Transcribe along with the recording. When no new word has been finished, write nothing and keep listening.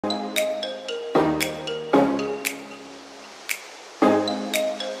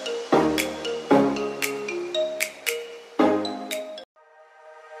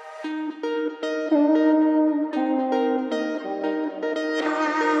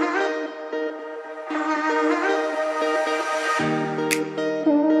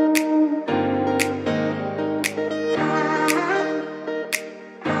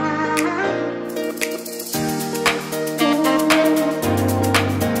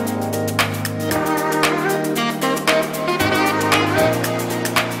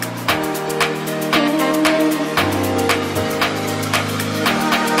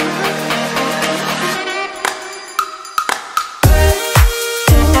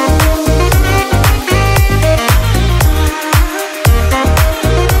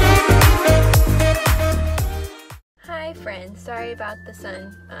the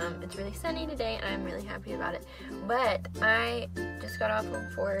sun. It's really sunny today and I'm really happy about it. But I just got off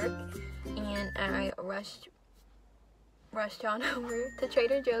of work and I rushed on over to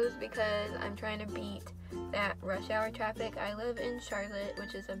Trader Joe's because I'm trying to beat that rush hour traffic. I live in Charlotte,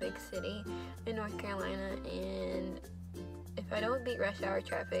 which is a big city in North Carolina, and if I don't beat rush hour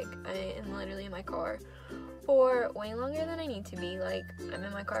traffic, I am literally in my car for way longer than I need to be. Like, I'm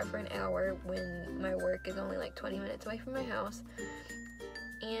in my car for an hour when my work is only like 20 minutes away from my house.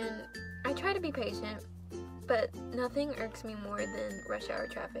 And I try to be patient, but nothing irks me more than rush hour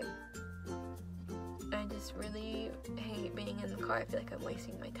traffic. I just really hate being in the car. I feel like I'm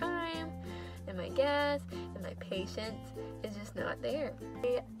wasting my time and my gas, and my patience is just not there.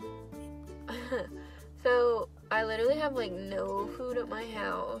 So I literally have like no food at my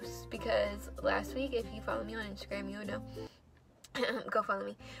house because last week, if you follow me on Instagram, you would know. Go follow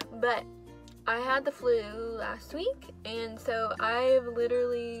me. But I had the flu last week, and so I've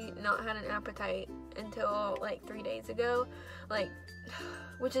literally not had an appetite until like 3 days ago, like,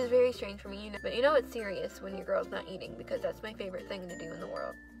 which is very strange for me, you know. But you know it's serious when your girl's not eating, because that's my favorite thing to do in the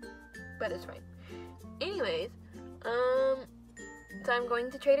world. But it's fine. Anyways, so I'm going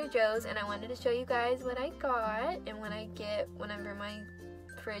to Trader Joe's, and I wanted to show you guys what I got and what I get whenever my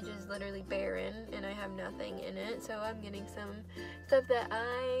fridge is literally barren and I have nothing in it. So I'm getting some stuff that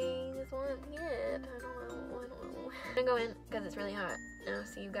I just want to get. I don't know. I'm gonna go in because it's really hot, and I'll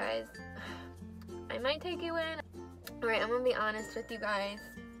see you guys. I might take you in. Alright, I'm gonna be honest with you guys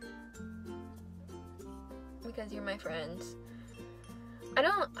because you're my friends.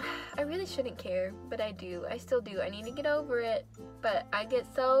 I really shouldn't care, but I do. I still do. I need to get over it, but I get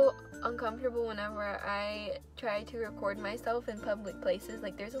so uncomfortable whenever I try to record myself in public places.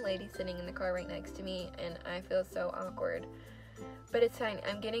 Like, there's a lady sitting in the car right next to me, and I feel so awkward. But it's fine.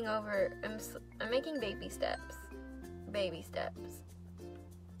 I'm getting over. I'm making baby steps. Baby steps.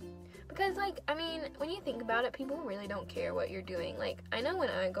 Because, like, I mean, when you think about it, people really don't care what you're doing. Like, I know when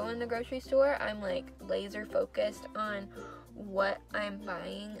I go in the grocery store, I'm, like, laser focused on what I'm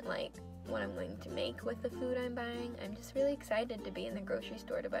buying, like, what I'm going to make with the food I'm buying. I'm just really excited to be in the grocery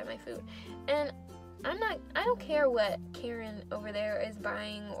store to buy my food. And I don't care what Karen over there is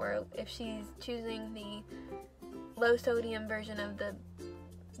buying, or if she's choosing the low sodium version of the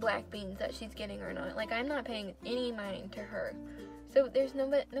black beans that she's getting or not. Like, I'm not paying any mind to her. So there's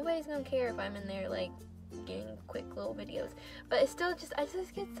nobody's gonna care if I'm in there, like, getting quick little videos. But it's still just, I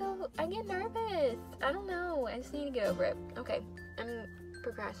get nervous. I don't know. I just need to get over it. Okay, I'm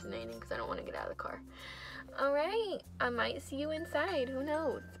procrastinating because I don't want to get out of the car. Alright, I might see you inside. Who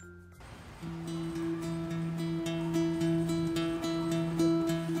knows?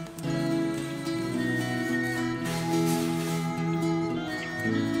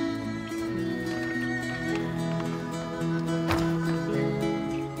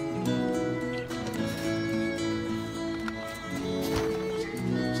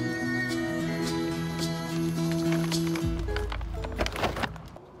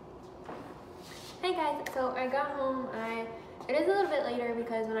 So I got home. It is a little bit later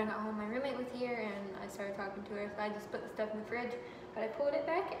because when I got home my roommate was here and I started talking to her, so I just put the stuff in the fridge, but I pulled it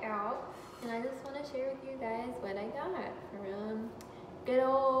back out and I just want to share with you guys what I got from good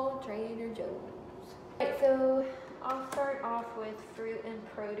old Trader Joe's. Alright, so I'll start off with fruit and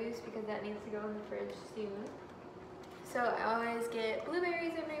produce because that needs to go in the fridge soon. So I always get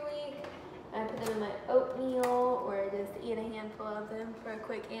blueberries every week. I put them in my oatmeal or just eat a handful of them for a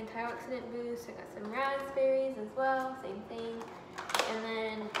quick antioxidant boost. I got some raspberries as well, same thing. And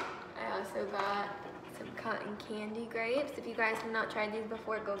then I also got some cotton candy grapes. If you guys have not tried these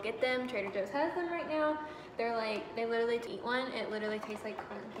before, go get them. Trader Joe's has them right now. They're like, they literally eat one. It literally tastes like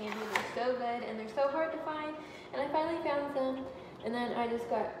cotton candy. They're so good and they're so hard to find. And I finally found some. And then I just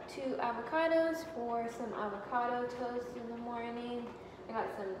got 2 avocados for some avocado toast in the morning. I got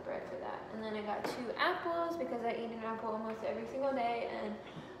some bread for that. And then I got 2 apples because I eat an apple almost every single day and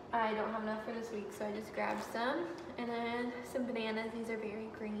I don't have enough for this week, so I just grabbed some. And then some bananas. These are very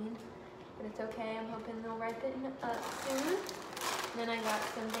green, but it's okay. I'm hoping they'll ripen up soon. Then I got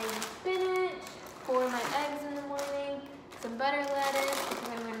some baby spinach for my eggs in the morning, some butter lettuce because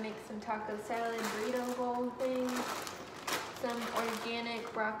I'm going to make some taco salad burrito bowl things, some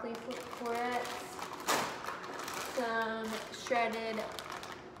organic broccoli florets, some shredded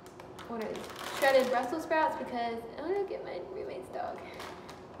Brussels sprouts because I'm gonna get my roommate's dog.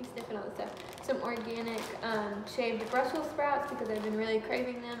 He's sniffing all the stuff. Some organic shaved Brussels sprouts because I've been really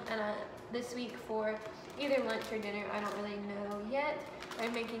craving them. And this week for either lunch or dinner, I don't really know yet.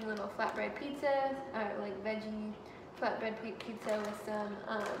 I'm making little flatbread pizza, like veggie flatbread pizza with some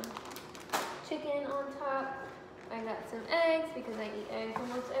chicken on top. I got some eggs because I eat eggs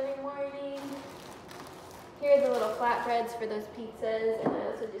almost every morning. Here are the little flatbreads for those pizzas, and I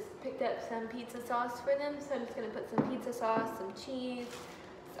also just picked up some pizza sauce for them. So I'm just gonna put some pizza sauce, some cheese,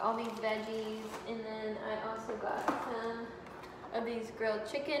 all these veggies, and then I also got some of these grilled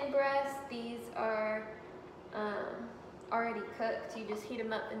chicken breasts. These are already cooked. You just heat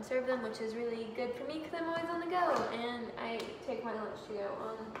them up and serve them, which is really good for me because I'm always on the go, and I take my lunch to go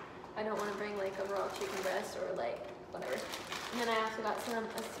on. I don't want to bring like a raw chicken breast or like whatever. And then I also got some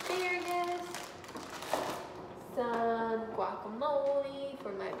asparagus, some guacamole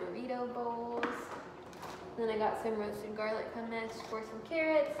for my burrito bowls. Then I got some roasted garlic hummus for some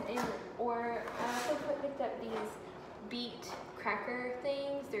carrots, and I also picked up these beet cracker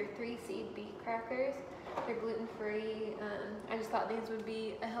things. They're 3-seed beet crackers. They're gluten-free. I just thought these would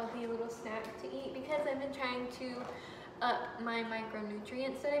be a healthy little snack to eat because I've been trying to up my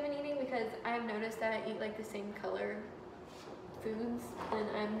micronutrients that I've been eating, because I've noticed that I eat like the same color foods, and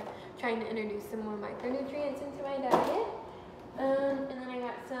I'm trying to introduce some more micronutrients into my diet. And then I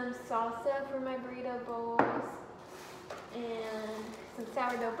got some salsa for my burrito bowls, and some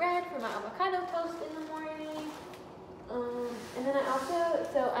sourdough bread for my avocado toast in the morning. And then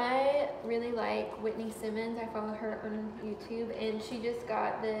I really like Whitney Simmons. I follow her on YouTube, and she just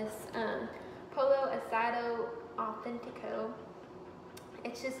got this Pollo Asado Authentico.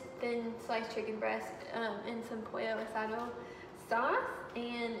 It's just thin sliced chicken breast and some Pollo Asado sauce,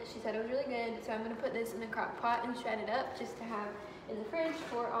 and she said it was really good. So I'm gonna put this in a crock pot and shred it up just to have in the fridge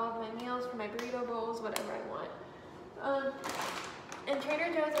for all of my meals, for my burrito bowls, whatever I want. And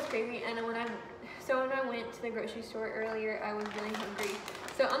Trader Joe's is crazy, and when I went to the grocery store earlier, I was really hungry.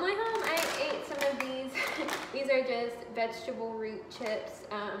 So on my way home, I ate some of these. These are just vegetable root chips.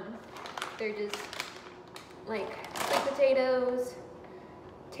 They're just like sweet potatoes,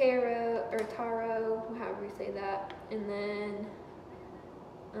 taro, however you say that, and then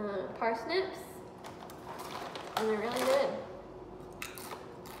parsnips, and they're really good.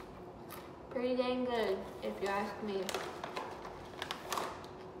 Pretty dang good, if you ask me.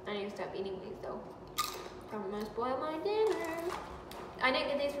 I need to stop eating these though. I'm gonna spoil my dinner. I didn't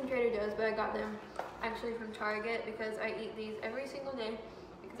get these from Trader Joe's, but I got them actually from Target because I eat these every single day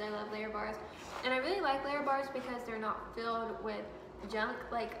because I love layer bars. And I really like layer bars because they're not filled with junk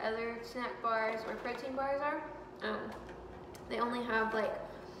like other snack bars or protein bars are. They only have like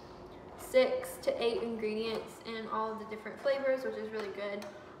 6 to 8 ingredients in all of the different flavors, which is really good.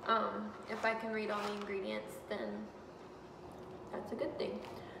 If I can read all the ingredients, then that's a good thing.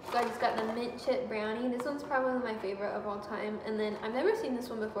 So I just got the mint chip brownie. This one's probably my favorite of all time. And then I've never seen this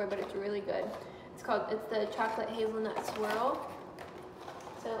one before, but it's really good. It's the chocolate hazelnut swirl.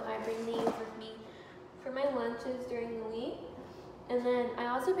 So I bring these with me for my lunches during the week. And then I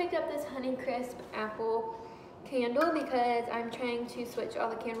also picked up this Honeycrisp apple candle because I'm trying to switch all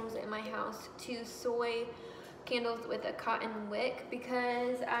the candles in my house to soy candles with a cotton wick,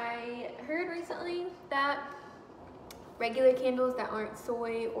 because I heard recently that regular candles that aren't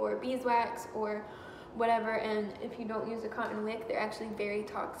soy or beeswax or whatever, and if you don't use a cotton wick, they're actually very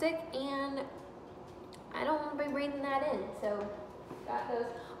toxic, and I don't want to be breathing that in. So got those.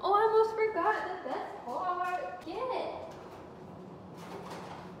 Oh, I almost forgot the best part. Get it.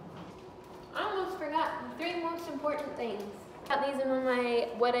 I almost forgot the 3 most important things. Got these in one of my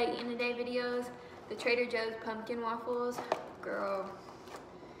what I eat in a day videos. The Trader Joe's pumpkin waffles. Girl,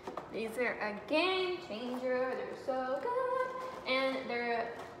 these are a game changer. They're so good. And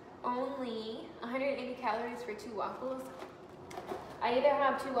they're only 180 calories for 2 waffles. I either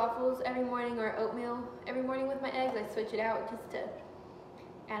have 2 waffles every morning or oatmeal every morning with my eggs. I switch it out just to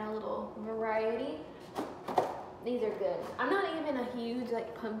add a little variety. These are good. I'm not even a huge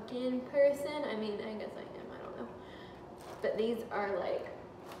like pumpkin person. I mean, I guess I am, I don't know. But these are like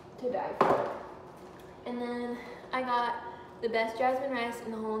to die for. And then I got the best jasmine rice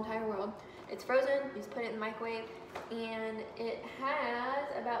in the whole entire world. It's frozen, you just put it in the microwave, and it has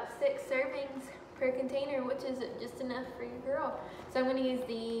about 6 servings per container, which is just enough for your girl. So I'm gonna use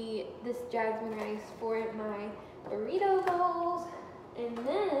this jasmine rice for my burrito bowls. And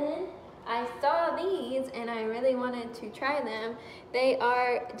then I saw these and I really wanted to try them.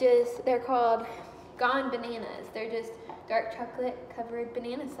 They're called Gone Bananas. They're just dark chocolate covered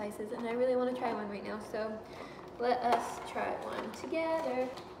banana slices, and I really want to try one right now. So let us try one together.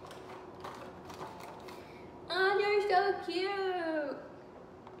 Oh, you're so cute.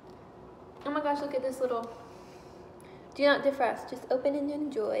 Oh my gosh, look at this little, do not defrost, just open and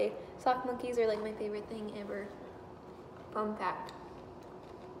enjoy. Sock monkeys are like my favorite thing ever. Fun fact.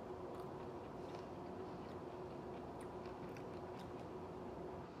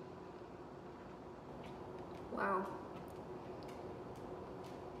 Wow.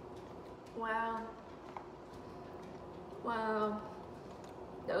 Wow. Wow.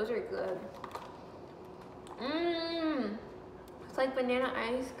 Those are good. Mmm. It's like banana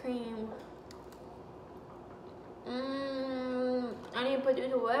ice cream. Mmm. I need to put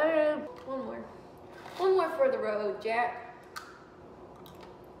this away. One more. One more for the road, Jack.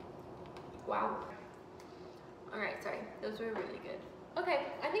 Wow. Alright, sorry. Those were really good. Okay,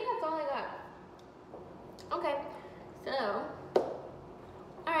 I think that's all I got. Okay, so.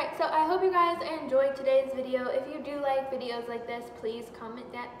 Alright, so I hope you guys enjoyed today's video. If you do like videos like this, please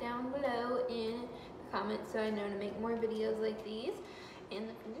comment that down below in the comments so I know to make more videos like these in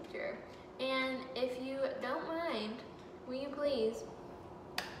the future. And if you don't mind, will you please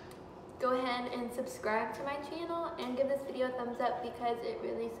go ahead and subscribe to my channel and give this video a thumbs up, because it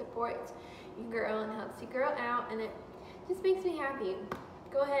really supports you girl and helps you girl out, and it just makes me happy.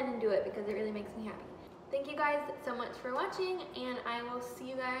 Go ahead and do it because it really makes me happy. Thank you guys so much for watching, and I will see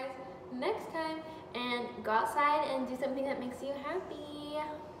you guys next time. And go outside and do something that makes you happy.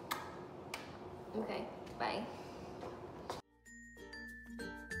 Okay, bye.